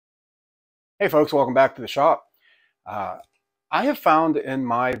Hey folks, welcome back to the shop. I have found in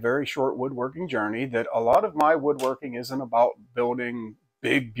my very short woodworking journey that a lot of my woodworking isn't about building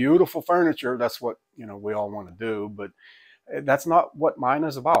big, beautiful furniture. That's what, we all want to do, but that's not what mine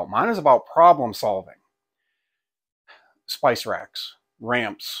is about. Mine is about problem solving. Spice racks,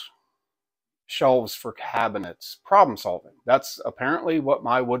 ramps, shelves for cabinets, problem solving. That's apparently what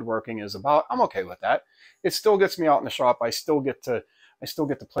my woodworking is about. I'm okay with that. It still gets me out in the shop. I still get to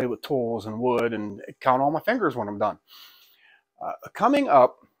play with tools and wood and count all my fingers when I'm done. Coming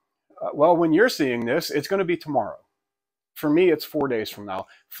up, well, when you're seeing this, it's going to be tomorrow. For me, it's 4 days from now.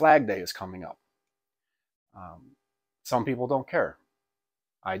 Flag Day is coming up. Some people don't care.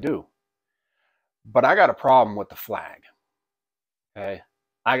 I do. But I got a problem with the flag. Okay?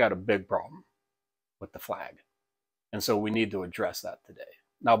 I got a big problem with the flag. And so we need to address that today.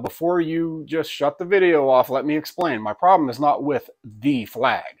 Now, before you just shut the video off, let me explain. My problem is not with the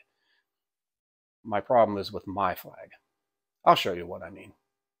flag. My problem is with my flag. I'll show you what I mean.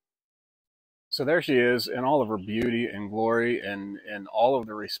 So there she is in all of her beauty and glory and all of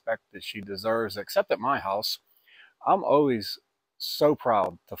the respect that she deserves, except at my house. I'm always so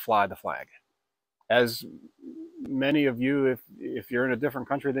proud to fly the flag. As many of you, if you're in a different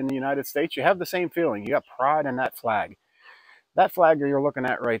country than the United States, you have the same feeling. You got pride in that flag. That flag that you're looking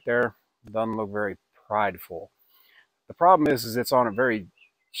at right there doesn't look very prideful. The problem is it's on a very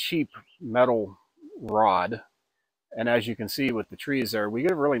cheap metal rod. And as you can see with the trees there, we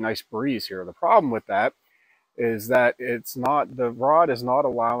get a really nice breeze here. The problem with that is that the rod is not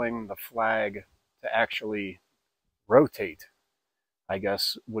allowing the flag to actually rotate, I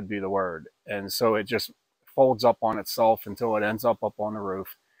guess would be the word. And so it just folds up on itself until it ends up on the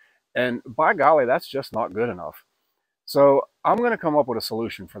roof. And by golly, that's just not good enough. So I'm going to come up with a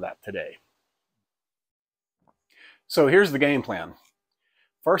solution for that today. So here's the game plan.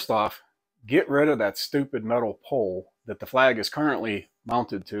 First off, get rid of that stupid metal pole that the flag is currently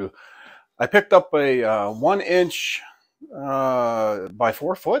mounted to. I picked up a 1 inch by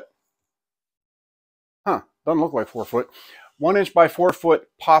 4 foot. Doesn't look like 4 foot. 1 inch by 4 foot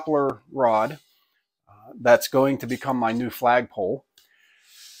poplar rod. That's going to become my new flagpole.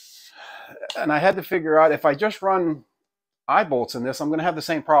 And I had to figure out if I just run eye bolts in this, I'm going to have the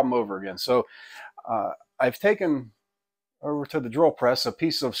same problem over again. So I've taken over to the drill press a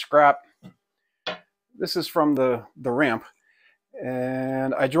piece of scrap. This is from the ramp,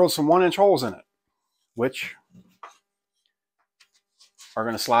 and I drilled some 1 inch holes in it, which are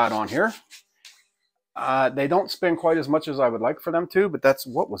going to slide on here. They don't spin quite as much as I would like for them to, but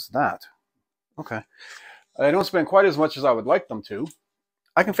what was that? Okay. They don't spin quite as much as I would like them to.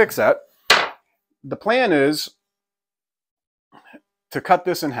 I can fix that. The plan is to cut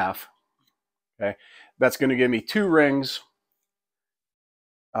this in half. Okay, that's going to give me 2 rings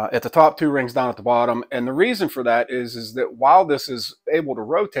at the top, 2 rings down at the bottom. And the reason for that is that while this is able to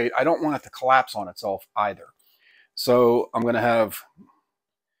rotate, I don't want it to collapse on itself either. So I'm going to have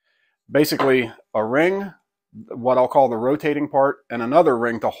basically a ring, what I'll call the rotating part, and another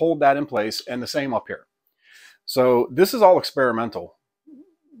ring to hold that in place, and the same up here. So this is all experimental.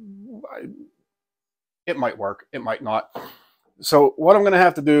 It might work, it might not. So what I'm going to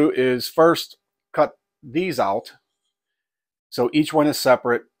have to do is first cut these out. So each one is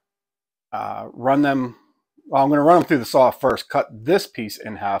separate. Run them. Well, I'm going to run them through the saw first. Cut this piece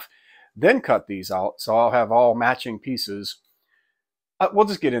in half, then cut these out. So I'll have all matching pieces. We'll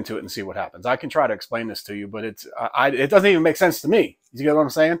just get into it and see what happens. I can try to explain this to you, but it doesn't even make sense to me. You get what I'm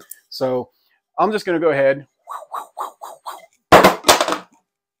saying? So I'm just going to go ahead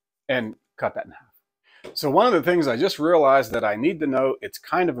and cut that in half. So one of the things I just realized that I need to know, it's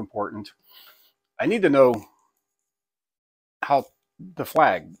kind of important. I need to know how the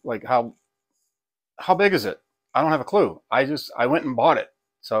flag, like how big is it? I don't have a clue. I went and bought it.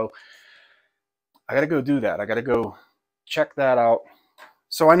 So I got to go do that. I got to go check that out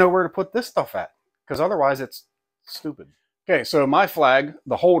so I know where to put this stuff at, because otherwise it's stupid. Okay, so my flag,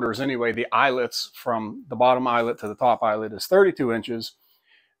 the holders anyway, the eyelets from the bottom eyelet to the top eyelet is 32 inches.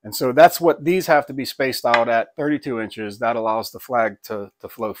 And so that's what these have to be spaced out at, 32 inches. That allows the flag to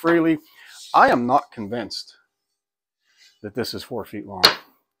flow freely. I am not convinced that this is 4 feet long.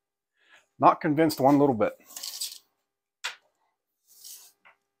 Not convinced one little bit.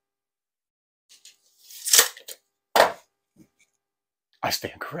 I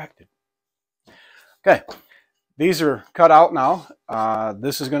stand corrected. Okay, these are cut out now.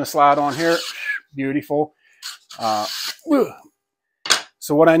 This is going to slide on here. Beautiful.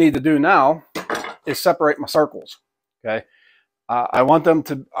 So what I need to do now is separate my circles. Okay, I want them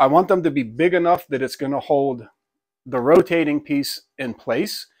to be big enough that it's going to hold the rotating piece in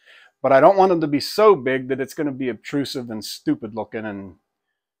place, but I don't want them to be so big that it's going to be obtrusive and stupid looking, and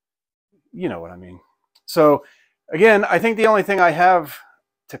you know what I mean. So again, I think the only thing I have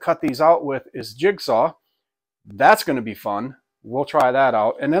to cut these out with is jigsaw. That's going to be fun. We'll try that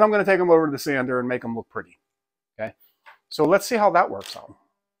out. And then I'm going to take them over to the sander and make them look pretty. Okay. So let's see how that works out.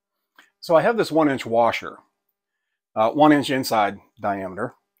 So I have this 1-inch washer, 1-inch inside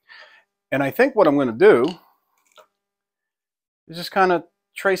diameter. And I think what I'm going to do is just kind of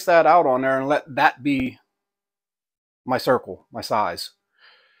trace that out on there and let that be my circle, my size.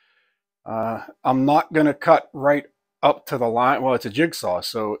 I'm not going to cut right up to the line. Well, it's a jigsaw,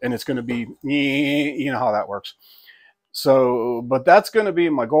 so, and it's going to be, you know how that works. So, but that's going to be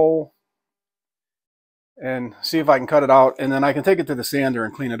my goal, and see if I can cut it out, and then I can take it to the sander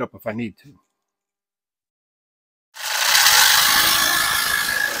and clean it up if I need to.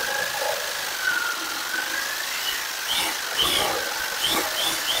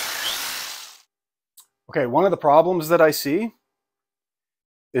 Okay, one of the problems that I see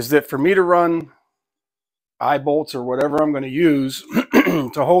is that for me to run eye bolts or whatever I'm going to use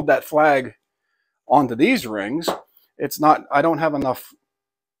to hold that flag onto these rings, it's not, I don't have enough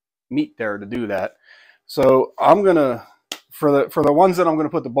meat there to do that. So I'm going to, for the ones that I'm going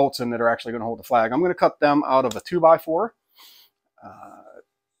to put the bolts in that are actually going to hold the flag, I'm going to cut them out of a 2x4.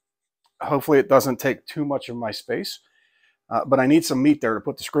 Hopefully it doesn't take too much of my space, but I need some meat there to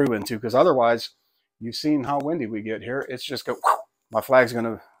put the screw into, because otherwise, you've seen how windy we get here. It's just go, my flag's going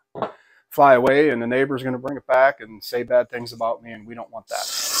to fly away, and the neighbor's going to bring it back and say bad things about me, and we don't want that.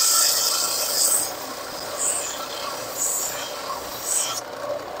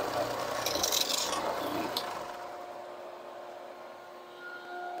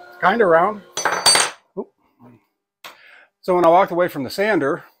 Kind of round. Oop. So when I walked away from the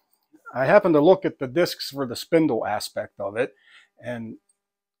sander, I happened to look at the discs for the spindle aspect of it, and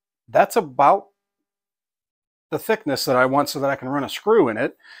that's about the thickness that I want so that I can run a screw in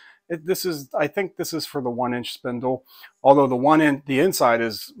it. I think this is for the 1-inch spindle, although the inside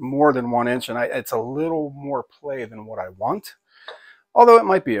is more than 1 inch, and it's a little more play than what I want. Although it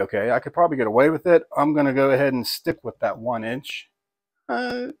might be okay. I could probably get away with it. I'm going to go ahead and stick with that 1 inch.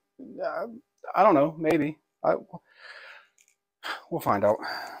 I don't know, maybe. We'll find out.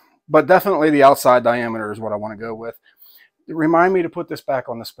 But definitely the outside diameter is what I want to go with. Remind me to put this back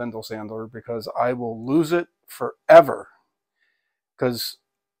on the spindle sander, because I will lose it forever. Because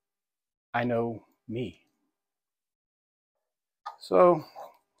I know me. So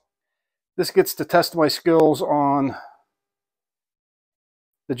this gets to test my skills on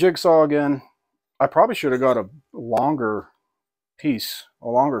the jigsaw again. I probably should have got a longer piece, a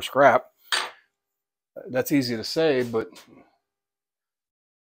longer scrap. That's easy to say, but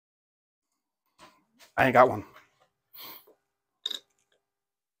I ain't got one.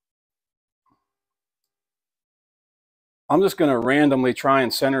 I'm just going to randomly try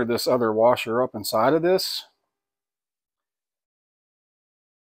and center this other washer up inside of this.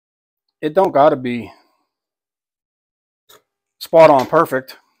 It don't got to be spot on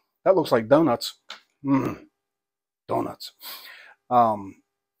perfect. That looks like donuts. Donuts.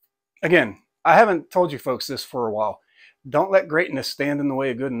 Again, I haven't told you folks this for a while. Don't let greatness stand in the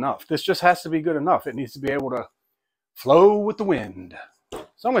way of good enough. This just has to be good enough. It needs to be able to flow with the wind.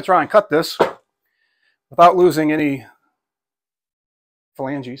 So I'm going to try and cut this without losing any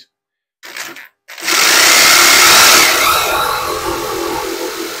phalanges.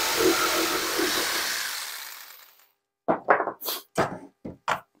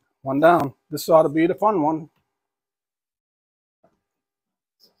 One down. This ought to be the fun one.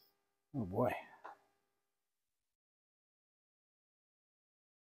 Oh boy.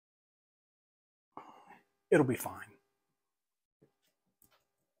 It'll be fine.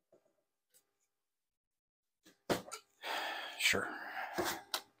 Sure.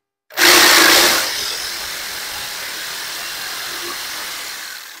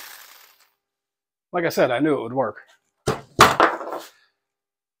 Like I said, I knew it would work.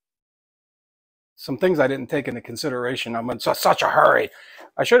 Some things I didn't take into consideration. I'm in such a hurry.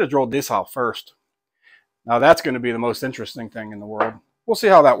 I should have drilled this out first. Now that's going to be the most interesting thing in the world. We'll see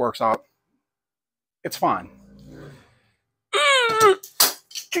how that works out. It's fine.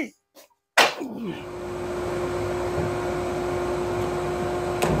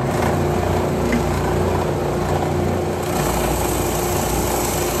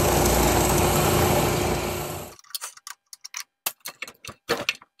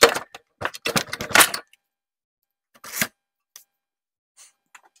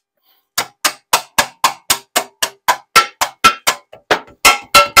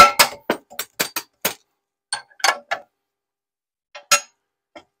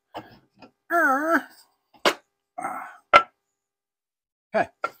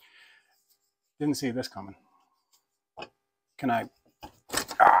 Didn't see this coming. Can I?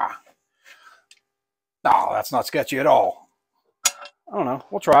 Ah. No, that's not sketchy at all. I don't know.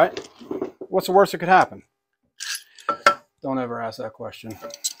 We'll try it. What's the worst that could happen? Don't ever ask that question.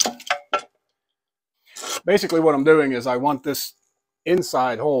 Basically what I'm doing is I want this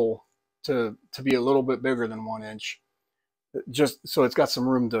inside hole to be a little bit bigger than 1 inch, just so it's got some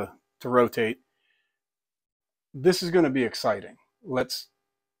room to rotate. This is going to be exciting. Let's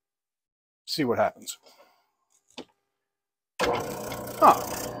see what happens. Oh.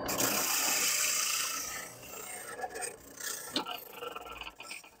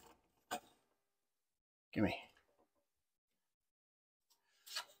 Gimme.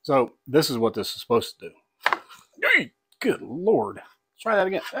 So this is what this is supposed to do. Hey, good Lord. Let's try that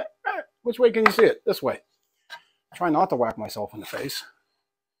again. Which way can you see it? This way. Try not to whack myself in the face.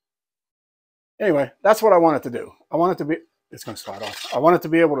 Anyway, that's what I want it to do. I want it to be, it's going to slide off. I want it to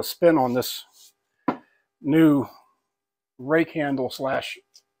be able to spin on this new rake handle slash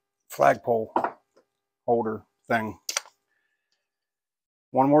flagpole holder thing.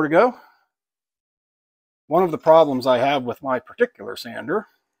 One more to go. One of the problems I have with my particular sander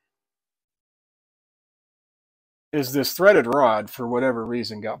is this threaded rod, for whatever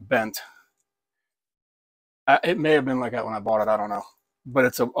reason, got bent. It may have been like that when I bought it, I don't know. But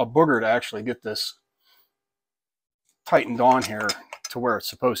it's a booger to actually get this tightened on here to where it's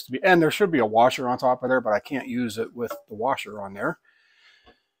supposed to be. And there should be a washer on top of there, but I can't use it with the washer on there.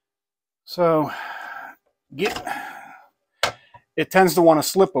 So it tends to want to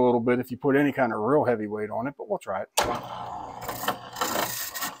slip a little bit if you put any kind of real heavy weight on it, but we'll try it.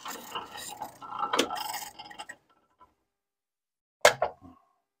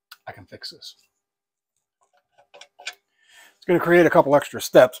 I can fix this. It's going to create a couple extra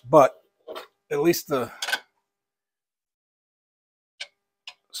steps, but at least the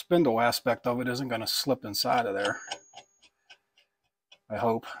spindle aspect of it isn't going to slip inside of there. I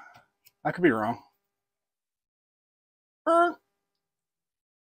hope. I could be wrong.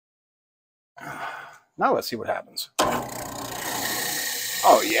 Now let's see what happens.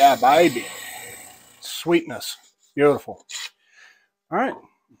 Oh yeah, baby. Sweetness. Beautiful. All right.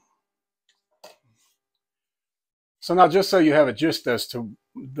 So now, just so you have a gist as to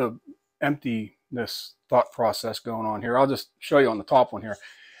the emptiness thought process going on here, I'll just show you on the top one here.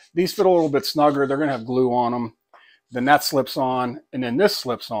 These fit a little bit snugger. They're going to have glue on them. Then that slips on, and then this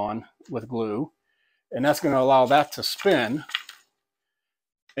slips on with glue. And that's going to allow that to spin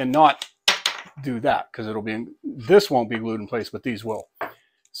and not do that, because it'll be this won't be glued in place, but these will.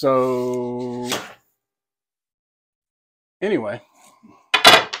 So anyway,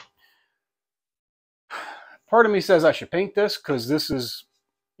 part of me says I should paint this because this is,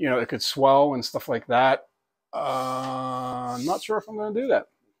 you know, it could swell and stuff like that. I'm not sure if I'm going to do that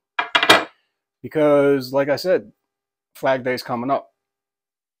because, like I said, Flag Day's coming up,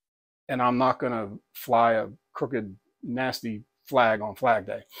 and I'm not going to fly a crooked, nasty flag on Flag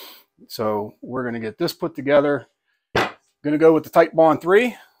Day. So we're going to get this put together. Going to go with the Type Bond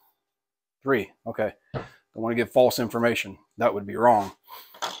 3. 3, okay. Don't want to give false information. That would be wrong.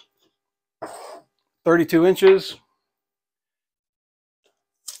 32 inches.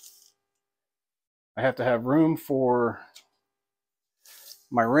 I have to have room for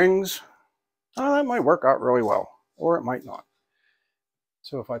my rings. Oh, that might work out really well, or it might not.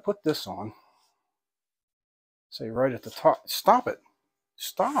 So if I put this on, say right at the top, stop it.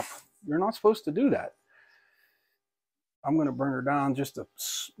 Stop. You're not supposed to do that. I'm going to bring her down just a...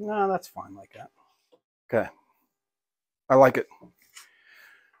 No, that's fine like that. Okay. I like it.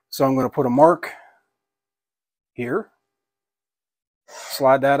 So I'm going to put a mark here.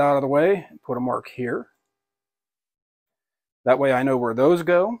 Slide that out of the way. Put a mark here. That way I know where those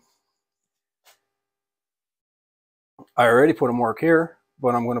go. I already put a mark here,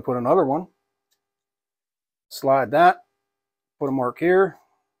 but I'm going to put another one. Slide that. Put a mark here.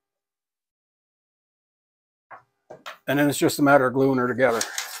 And then it's just a matter of gluing her together.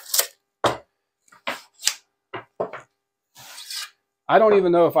 I don't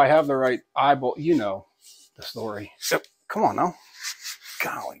even know if I have the right eyeball. You know the story. So, come on now.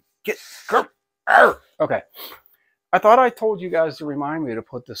 Golly, get... Okay. I thought I told you guys to remind me to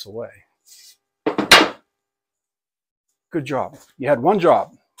put this away. Good job. You had one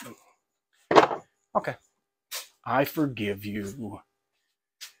job. Okay. I forgive you.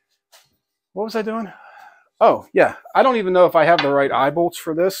 What was I doing? Oh, yeah. I don't even know if I have the right eye bolts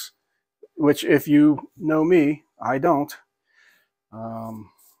for this, which if you know me, I don't.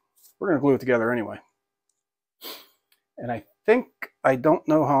 We're going to glue it together anyway. And I think I don't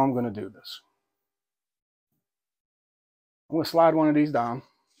know how I'm going to do this. I'm going to slide one of these down.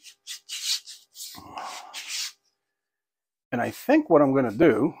 And I think what I'm going to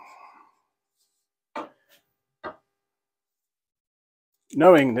do,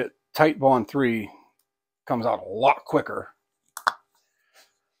 knowing that Tight Bond 3 comes out a lot quicker,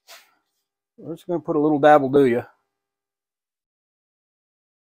 we're just going to put a little dab will do you.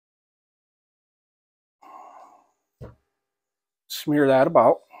 Smear that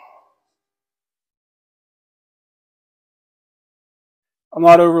about. I'm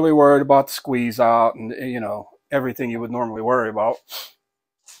not overly worried about the squeeze out and, you know, everything you would normally worry about.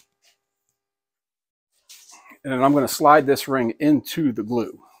 And then I'm going to slide this ring into the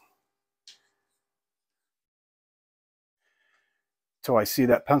glue till I see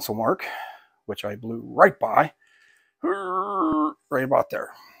that pencil mark, which I blew right by, right about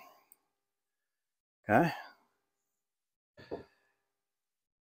there. Okay.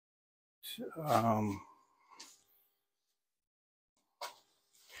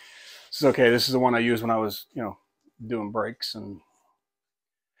 This is okay. This is the one I used when I was, you know, doing brakes and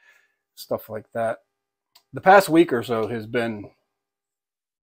stuff like that. The past week or so has been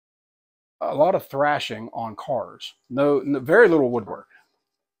a lot of thrashing on cars. No, very little woodwork.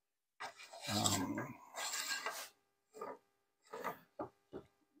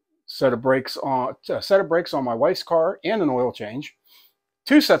 Set of brakes on my wife's car and an oil change.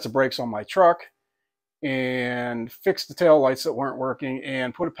 2 sets of brakes on my truck, and fixed the tail lights that weren't working,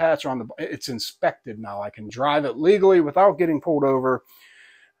 and put a patch on the. It's inspected now. I can drive it legally without getting pulled over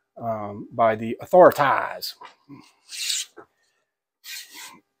by the authorities.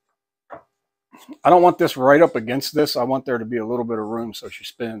 I don't want this right up against this. I want there to be a little bit of room so she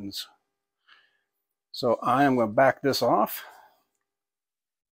spins. So I am going to back this off.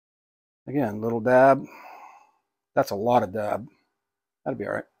 Again, little dab. That's a lot of dab. That'll be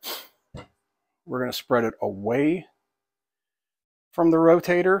all right. We're going to spread it away from the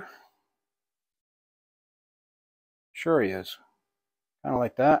rotator. Sure he is. Kind of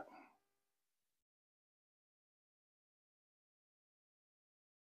like that.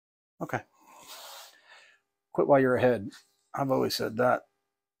 Okay. Quit while you're ahead. I've always said that.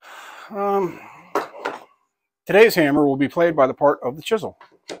 Today's hammer will be played by the part of the chisel.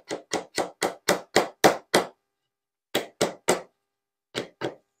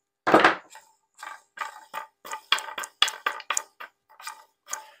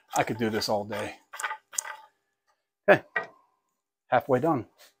 I could do this all day. Okay, halfway done.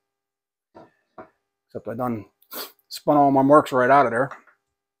 Except I done spun all my marks right out of there.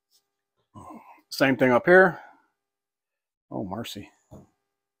 Same thing up here. Oh, mercy.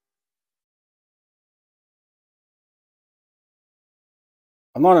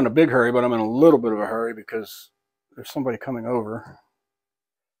 I'm not in a big hurry, but I'm in a little bit of a hurry because there's somebody coming over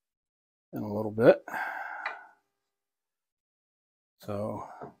in a little bit. So,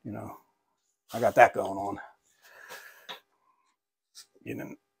 you know, I got that going on.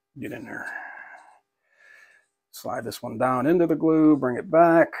 Get in there. Slide this one down into the glue, bring it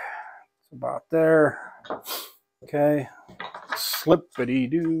back. It's about there. Okay.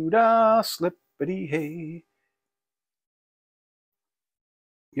 Slippity-doo-dah, slippity-hey.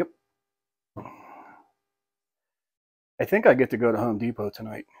 Yep. I think I get to go to Home Depot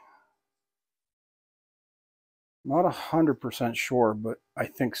tonight. Not 100% sure, but I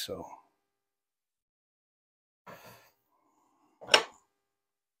think so.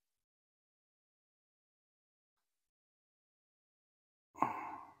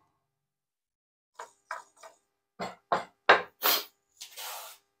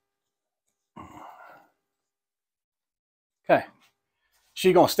 Okay.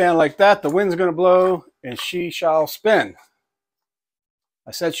 She gonna stand like that, the wind's gonna blow, and she shall spin.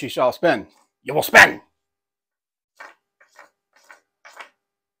 I said she shall spin. You will spin.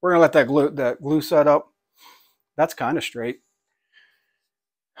 We're gonna let that glue set up. That's kind of straight.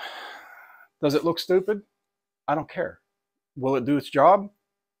 Does it look stupid? I don't care. Will it do its job?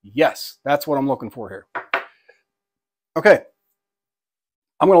 Yes, that's what I'm looking for here. Okay,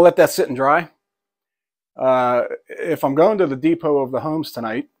 I'm gonna let that sit and dry. If I'm going to the depot of the homes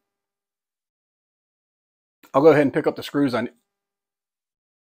tonight, I'll go ahead and pick up the screws. I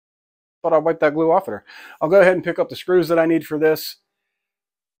thought I wiped that glue off of her. I'll go ahead and pick up the screws that I need for this.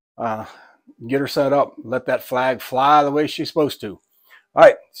 Get her set up. Let that flag fly the way she's supposed to. All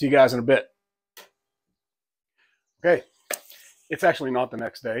right, see you guys in a bit. Okay, it's actually not the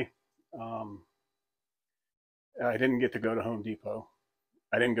next day. I didn't get to go to Home Depot.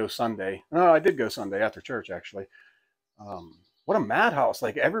 I didn't go Sunday. No, I did go Sunday after church, actually. What a madhouse.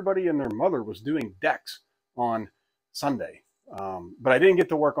 Like, everybody and their mother was doing decks on Sunday. But I didn't get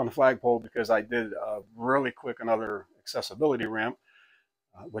to work on the flagpole because I did really quick another accessibility ramp.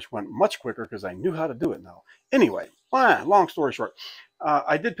 which went much quicker because I knew how to do it now. Anyway, long story short,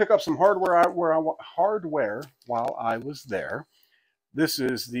 I did pick up some hardware while I was there. This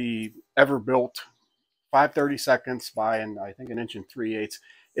is the Everbuilt 5/32 by, I think, 1 3/8 inches.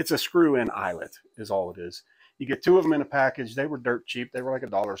 It's a screw-in eyelet is all it is. You get 2 of them in a package. They were dirt cheap. They were like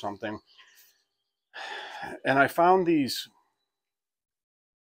 $1 something. And I found these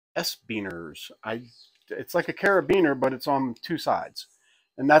S-beaners. It's like a carabiner, but it's on 2 sides.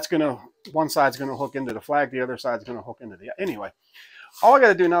 And that's one side's gonna hook into the flag, the other side's gonna hook into the, anyway. All I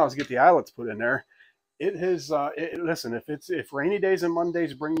gotta do now is get the eyelets put in there. It has, listen, if rainy days and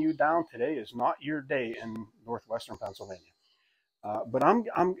Mondays bring you down, today is not your day in northwestern Pennsylvania. But I'm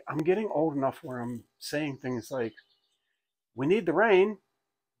getting old enough where I'm saying things like, we need the rain.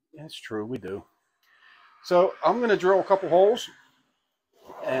 Yeah, it's true, we do. So I'm gonna drill a couple holes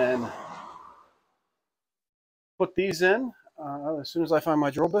and put these in as soon as I find my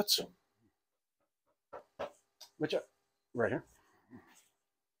drill bits, which right here.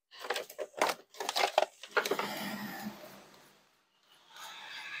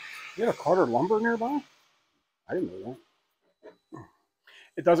 You have a Carter lumber nearby? I didn't know that.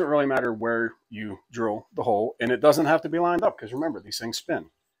 It doesn't really matter where you drill the hole, and it doesn't have to be lined up because remember, these things spin.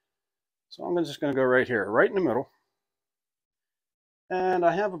 So I'm just going to go right here, right in the middle. And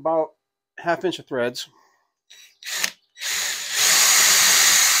I have about 1/2 inch of threads.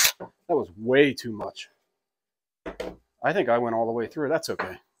 That was way too much. I think I went all the way through. That's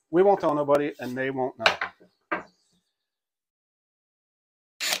okay. We won't tell nobody, and they won't know.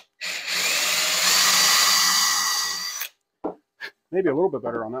 Maybe a little bit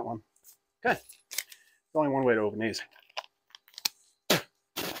better on that one. Okay. There's only one way to open these.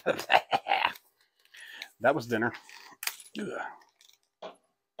 That was dinner.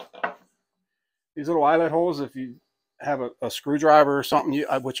 These little eyelet holes, if you have a screwdriver or something,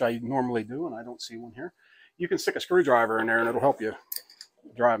 which I normally do, and I don't see one here, you can stick a screwdriver in there and it'll help you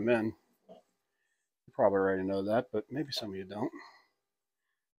drive them in. You probably already know that, but maybe some of you don't.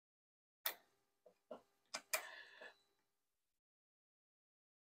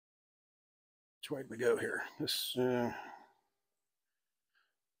 Which way do we go here? This, there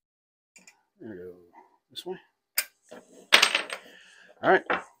we go. This way. All right,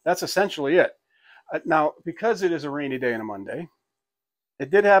 that's essentially it. Now, because it is a rainy day and a Monday, it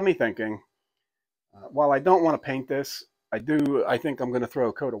did have me thinking, while I don't want to paint this, I think I'm going to throw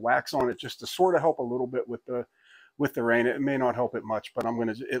a coat of wax on it just to sort of help a little bit with the rain. It may not help it much, but I'm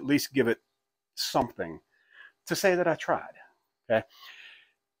going to at least give it something to say that I tried. Okay.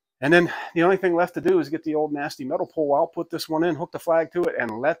 And then the only thing left to do is get the old nasty metal pole out, put this one in, hook the flag to it,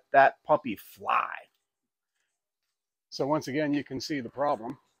 and let that puppy fly. So once again, you can see the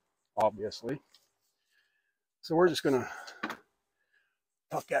problem, obviously. So we're just going to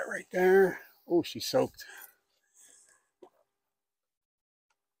tuck that right there. Oh, she's soaked.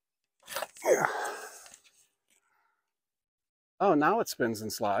 Yeah. Oh, now it spins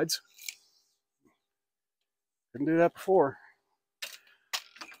and slides. Couldn't do that before.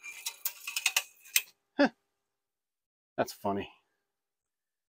 That's funny.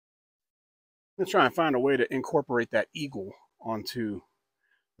 Let's try and find a way to incorporate that eagle onto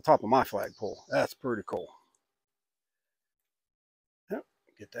the top of my flagpole. That's pretty cool. Yep,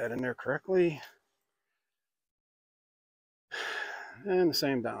 get that in there correctly. And the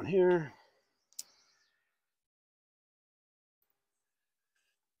same down here.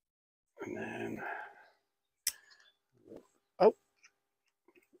 And then, oh,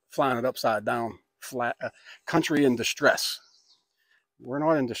 flying it upside down, flat, country in distress. We're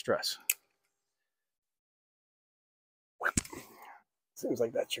not in distress. Seems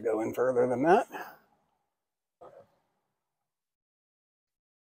like that should go in further than that.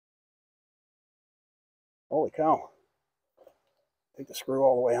 Holy cow. Take the screw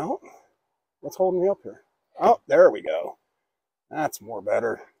all the way out. What's holding me up here? Oh, there we go. That's more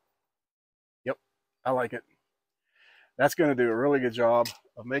better. Yep, I like it. That's going to do a really good job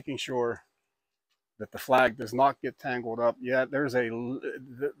of making sure that the flag does not get tangled up. Yeah, there's the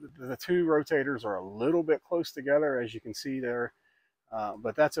 2 rotators are a little bit close together, as you can see there,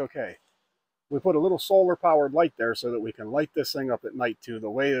 but that's okay. We put a little solar powered light there so that we can light this thing up at night too,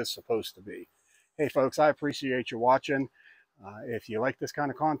 the way it's supposed to be. Hey folks, I appreciate you watching. If you like this kind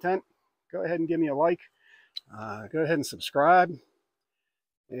of content, go ahead and give me a like. Go ahead and subscribe.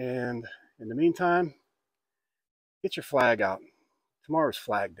 And in the meantime, get your flag out. Tomorrow's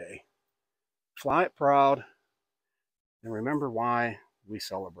Flag Day. Fly it proud, and remember why we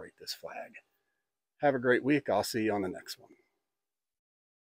celebrate this flag. Have a great week. I'll see you on the next one.